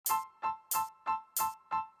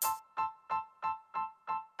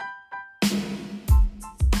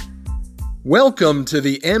Welcome to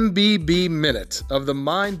the MBB Minute of the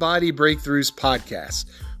Mind Body Breakthroughs podcast,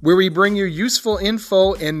 where we bring you useful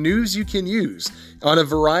info and news you can use on a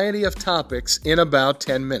variety of topics in about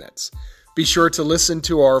 10 minutes. Be sure to listen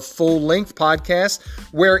to our full-length podcast,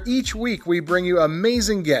 where each week we bring you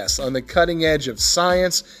amazing guests on the cutting edge of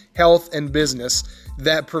science, health, and business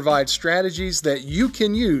that provide strategies that you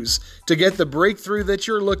can use to get the breakthrough that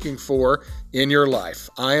you're looking for in your life.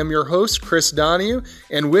 I am your host, Chris Donahue,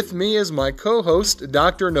 and with me is my co-host,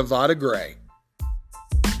 Dr. Nevada Gray.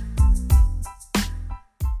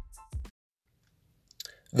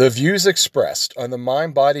 The views expressed on the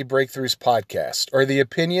Mind Body Breakthroughs podcast are the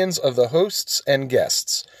opinions of the hosts and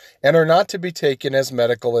guests and are not to be taken as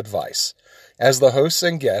medical advice, as the hosts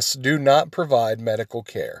and guests do not provide medical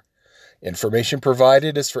care. Information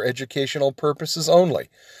provided is for educational purposes only.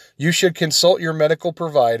 You should consult your medical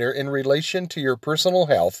provider in relation to your personal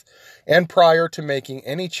health and prior to making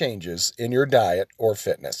any changes in your diet or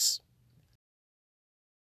fitness.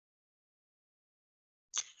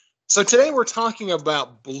 So today we're talking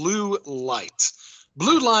about blue light.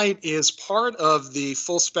 Blue light is part of the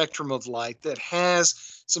full spectrum of light that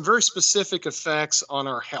has some very specific effects on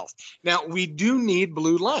our health. Now, we do need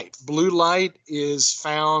blue light. Blue light is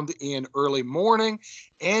found in early morning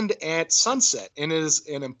and at sunset, and is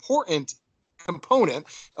an important component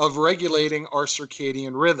of regulating our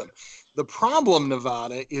circadian rhythm. The problem,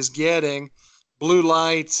 Nevada, is getting blue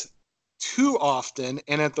light too often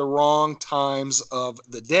and at the wrong times of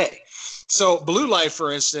the day. So blue light,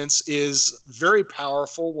 for instance, is very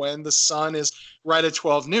powerful when the sun is right at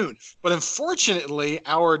 12 noon. But unfortunately,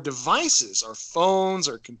 our devices, our phones,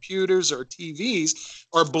 our computers, our TVs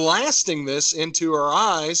are blasting this into our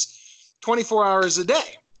eyes 24 hours a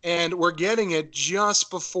day. And we're getting it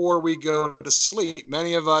just before we go to sleep.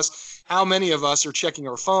 How many of us are checking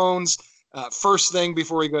our phones first thing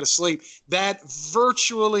before we go to sleep? That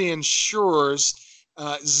virtually ensures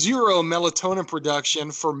zero melatonin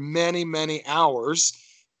production for many, many hours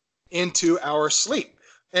into our sleep.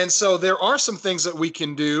 And so there are some things that we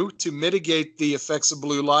can do to mitigate the effects of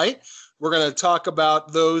blue light. We're going to talk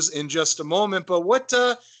about those in just a moment. But what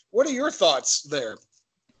are your thoughts there?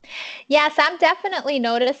 Yes, I'm definitely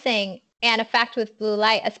noticing an effect with blue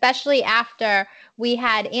light, especially after we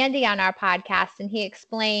had Andy on our podcast and he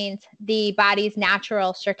explained the body's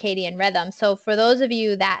natural circadian rhythm. So for those of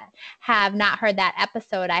you that have not heard that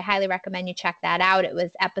episode, I highly recommend you check that out. It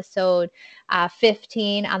was episode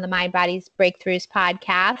 15 on the Mind Body's Breakthroughs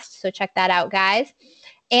podcast. So check that out, guys.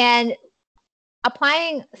 And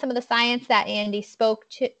applying some of the science that Andy spoke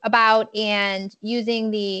about and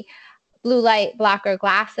using the blue light blocker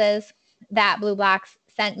glasses that Blue Blocks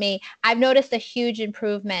sent me, I've noticed a huge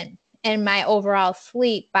improvement in my overall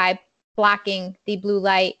sleep by blocking the blue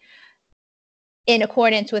light in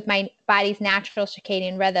accordance with my body's natural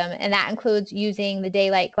circadian rhythm. And that includes using the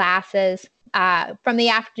daylight glasses. From the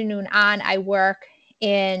afternoon on, I work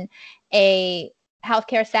in a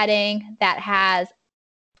healthcare setting that has a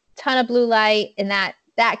ton of blue light, and that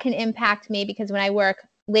can impact me because when I work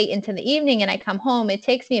late into the evening and I come home, it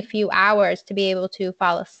takes me a few hours to be able to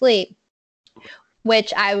fall asleep,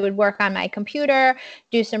 which I would work on my computer,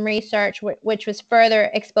 do some research, which was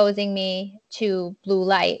further exposing me to blue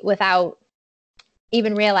light without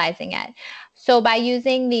even realizing it. So by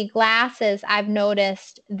using the glasses, I've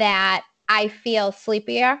noticed that I feel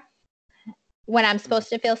sleepier when I'm supposed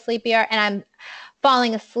to feel sleepier, and I'm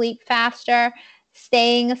falling asleep faster,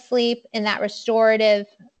 staying asleep in that restorative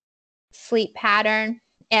sleep pattern.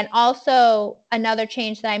 And also another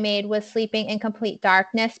change that I made was sleeping in complete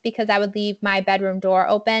darkness, because I would leave my bedroom door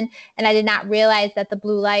open and I did not realize that the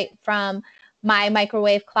blue light from my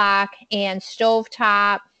microwave clock and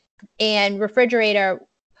stovetop and refrigerator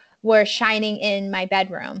were shining in my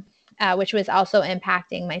bedroom, which was also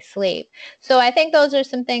impacting my sleep. So I think those are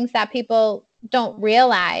some things that people don't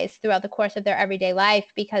realize throughout the course of their everyday life,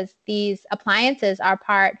 because these appliances are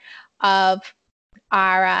part of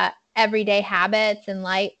our everyday habits and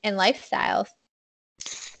lifestyles.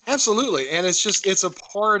 Absolutely. And it's a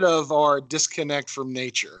part of our disconnect from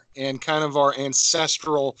nature and kind of our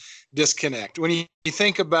ancestral disconnect. When you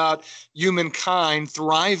think about humankind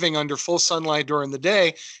thriving under full sunlight during the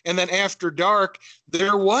day, and then after dark,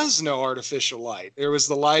 there was no artificial light. There was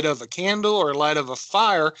the light of a candle or light of a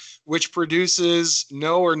fire, which produces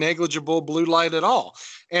no or negligible blue light at all.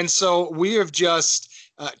 And so we have just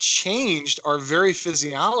changed our very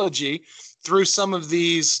physiology through some of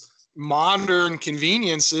these modern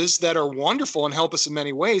conveniences that are wonderful and help us in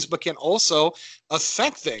many ways, but can also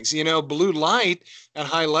affect things. Blue light at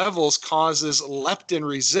high levels causes leptin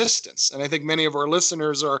resistance. And I think many of our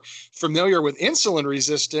listeners are familiar with insulin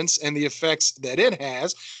resistance and the effects that it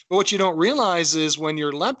has. But what you don't realize is when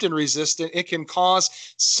you're leptin resistant, it can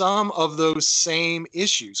cause some of those same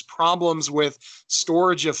issues, problems with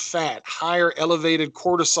storage of fat, higher elevated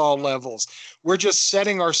cortisol levels. We're just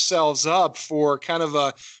setting ourselves up for kind of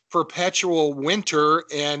a perpetual winter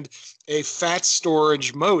and a fat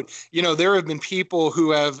storage mode. There have been people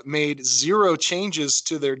who have made zero changes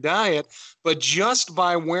to their diet, but just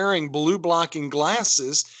by wearing blue blocking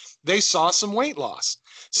glasses, they saw some weight loss.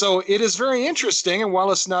 So it is very interesting. And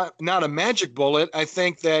while it's not a magic bullet, I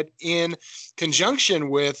think that in conjunction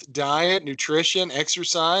with diet, nutrition,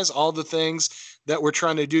 exercise, all the things that we're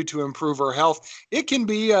trying to do to improve our health, it can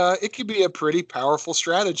be a pretty powerful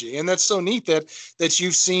strategy. And that's so neat that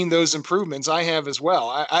you've seen those improvements. I have as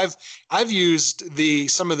well. I've used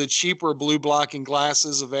some of the cheaper blue blocking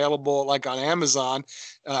glasses available like on Amazon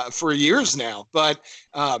for years now, but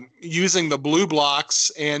using the blue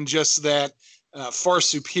blocks and just that far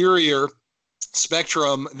superior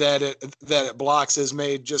spectrum that it blocks has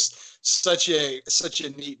made just such a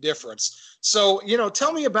neat difference. So,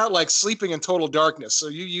 tell me about like sleeping in total darkness. So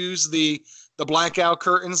you use the blackout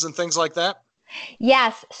curtains and things like that?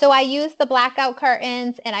 Yes. So I use the blackout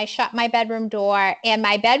curtains and I shut my bedroom door, and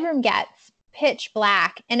my bedroom gets pitch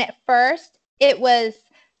black. And at first it was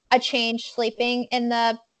a change sleeping in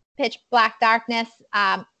the pitch black darkness.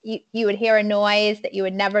 You would hear a noise that you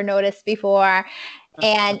would never notice before.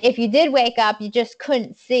 And if you did wake up, you just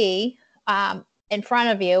couldn't see in front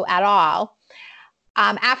of you at all.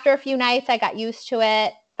 After a few nights, I got used to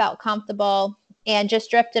it, felt comfortable, and just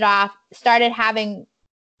drifted off, started having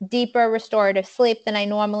deeper restorative sleep than I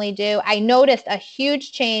normally do. I noticed a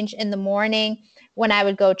huge change in the morning when I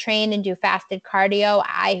would go train and do fasted cardio.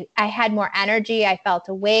 I had more energy. I felt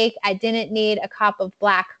awake. I didn't need a cup of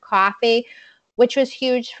black coffee, which was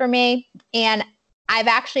huge for me. And I've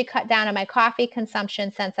actually cut down on my coffee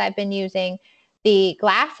consumption since I've been using the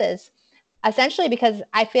glasses, essentially because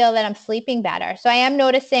I feel that I'm sleeping better. So I am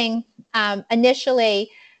noticing initially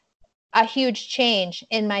a huge change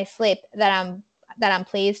in my sleep that I'm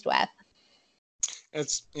pleased with.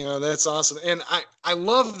 That's awesome. And I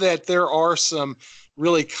love that there are some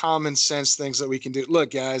really common sense things that we can do.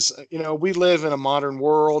 Look, guys, we live in a modern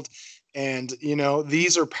world, and,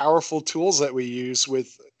 these are powerful tools that we use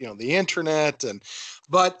with, the internet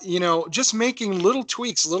but just making little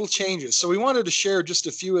tweaks, little changes. So we wanted to share just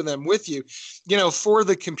a few of them with you. For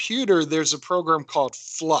the computer, there's a program called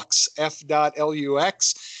Flux,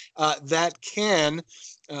 F.LUX, that can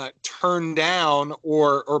turn down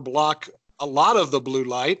or block a lot of the blue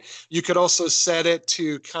light. You could also set it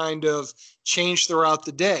to kind of change throughout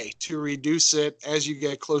the day to reduce it as you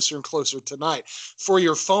get closer and closer to night. For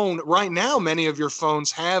your phone, right now, many of your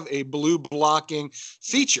phones have a blue blocking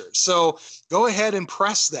feature. So go ahead and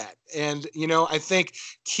press that. And, I think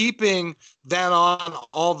keeping that on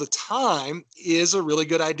all the time is a really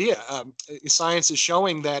good idea. Science is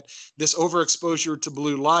showing that this overexposure to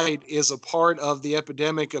blue light is a part of the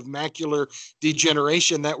epidemic of macular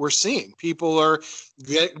degeneration that we're seeing. People are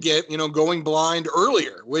going blind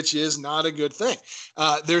earlier, which is not a good thing.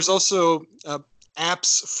 There's also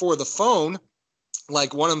apps for the phone,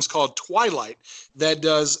 like one of them's called Twilight, that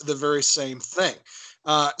does the very same thing.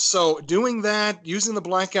 So doing that, using the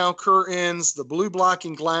blackout curtains, the blue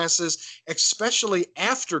blocking glasses, especially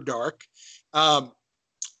after dark.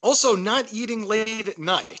 Also, not eating late at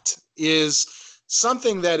night is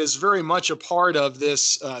something that is very much a part of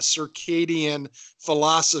this circadian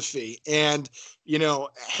philosophy. And,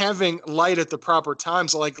 having light at the proper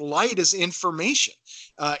times, like light is information.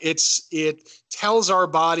 It tells our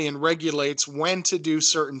body and regulates when to do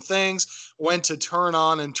certain things, when to turn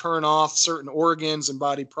on and turn off certain organs and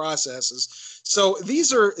body processes. So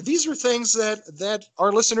these are things that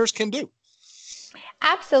our listeners can do.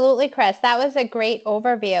 Absolutely, Chris. That was a great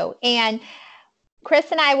overview. And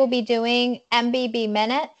Chris and I will be doing MBB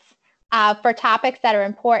minutes for topics that are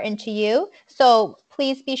important to you. So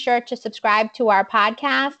please be sure to subscribe to our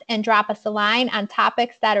podcast and drop us a line on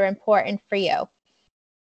topics that are important for you.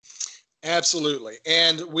 Absolutely.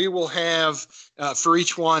 And we will have for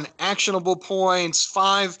each one actionable points,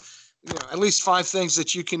 at least 5 things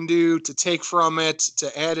that you can do to take from it,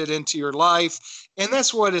 to add it into your life. And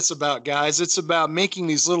that's what it's about, guys. It's about making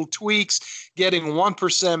these little tweaks, getting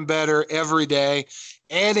 1% better every day,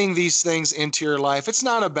 adding these things into your life. It's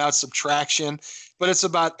not about subtraction. but it's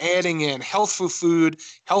about adding in healthful food,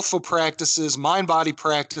 healthful practices, mind-body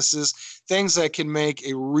practices, things that can make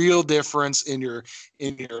a real difference in your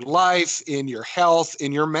life, in your health,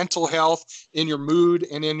 in your mental health, in your mood,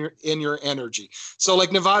 and in your energy. So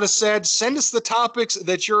like Nevada said, send us the topics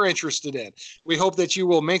that you're interested in. We hope that you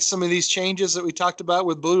will make some of these changes that we talked about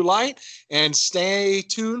with blue light, and stay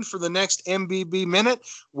tuned for the next MBB Minute,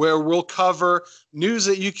 where we'll cover news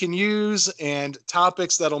that you can use and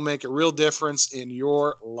topics that'll make a real difference in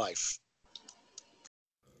your life.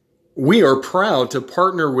 We are proud to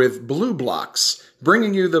partner with Blue Blocks,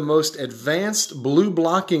 bringing you the most advanced blue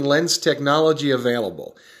blocking lens technology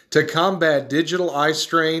available to combat digital eye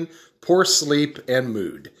strain, poor sleep, and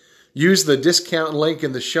mood. Use the discount link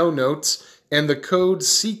in the show notes and the code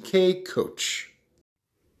CKCoach.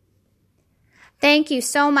 Thank you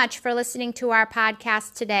so much for listening to our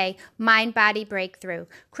podcast today, Mind Body Breakthrough.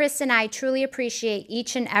 Chris and I truly appreciate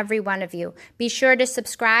each and every one of you. Be sure to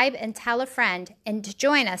subscribe and tell a friend, and to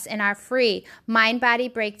join us in our free Mind Body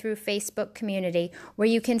Breakthrough Facebook community, where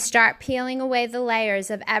you can start peeling away the layers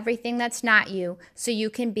of everything that's not you so you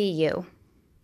can be you.